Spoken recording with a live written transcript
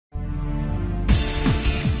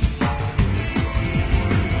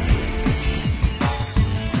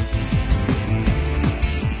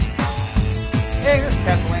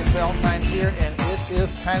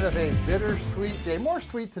is kind of a bittersweet day, more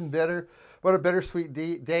sweet than bitter, but a bittersweet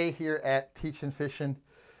day here at Teachin' Fishin'.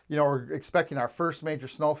 You know, we're expecting our first major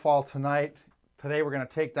snowfall tonight. Today we're going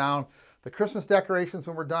to take down the Christmas decorations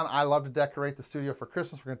when we're done. I love to decorate the studio for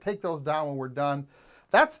Christmas. We're going to take those down when we're done.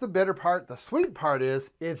 That's the bitter part. The sweet part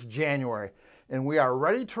is it's January, and we are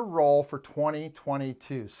ready to roll for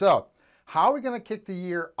 2022. So how are we going to kick the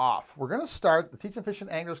year off? We're going to start the Teachin' Fishin'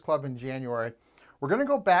 Anglers Club in January. We're going to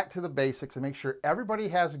go back to the basics and make sure everybody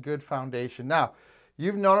has a good foundation. Now,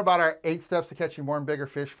 you've known about our 8 steps to catching more and bigger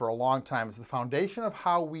fish for a long time. It's the foundation of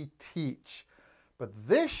how we teach. But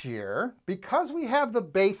this year, because we have the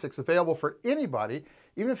basics available for anybody,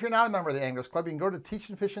 even if you're not a member of the Anglers Club, you can go to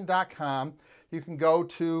teachinfishin.com. You can go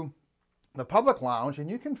to the public lounge and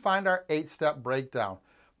you can find our 8-step breakdown.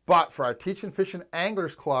 But for our Teachin' Fishin'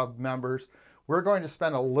 Anglers Club members, we're going to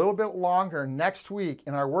spend a little bit longer next week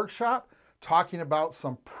in our workshop talking about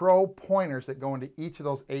some pro pointers that go into each of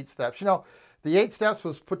those 8 steps. You know, the 8 steps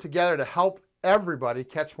was put together to help everybody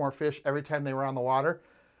catch more fish every time they were on the water.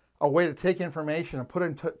 A way to take information and put it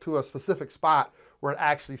into a specific spot where it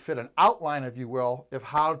actually fit an outline, if you will, of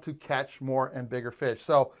how to catch more and bigger fish.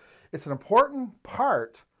 So it's an important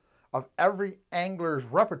part of every angler's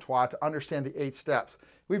repertoire to understand the 8 steps.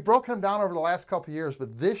 We've broken them down over the last couple of years,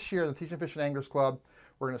 but this year in the Teachin' Fishin' Anglers Club,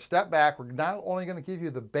 we're going to step back. We're not only going to give you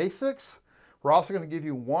the basics, we're also going to give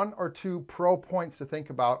you 1 or 2 pro points to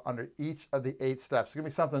think about under each of the 8 steps. It's going to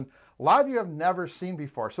be something a lot of you have never seen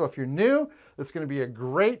before. So if you're new, it's going to be a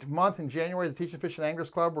great month in January, the Teachin' Fishin'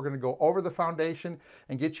 Anglers Club. We're going to go over the foundation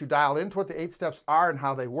and get you dialed into what the 8 steps are and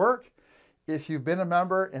how they work. If you've been a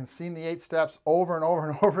member and seen the 8 steps over and over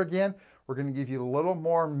and over again, we're going to give you a little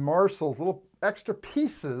more morsels, little extra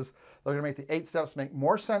pieces that are going to make the 8 steps make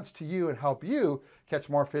more sense to you and help you catch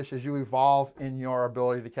more fish as you evolve in your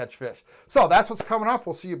ability to catch fish. So that's what's coming up.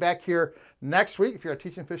 We'll see you back here next week. If you're a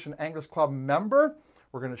Teachin' Fishin' Anglers Club member,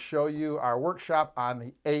 we're going to show you our workshop on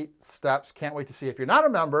the 8 steps. Can't wait to see you. If you're not a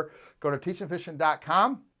member, go to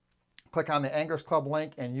teachinfishin.com, click on the Anglers Club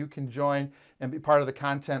link, and you can join and be part of the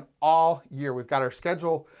content all year. We've got our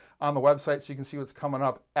schedule on the website so you can see what's coming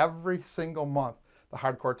up every single month, the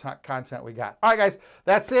hardcore content we got. All right, guys,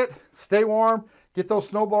 that's it. Stay warm. Get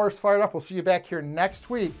those snowblowers fired up. We'll see you back here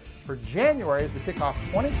next week for January as we kick off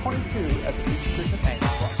 2022 at the Teachin' Fishin'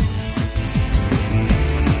 Anglers Club.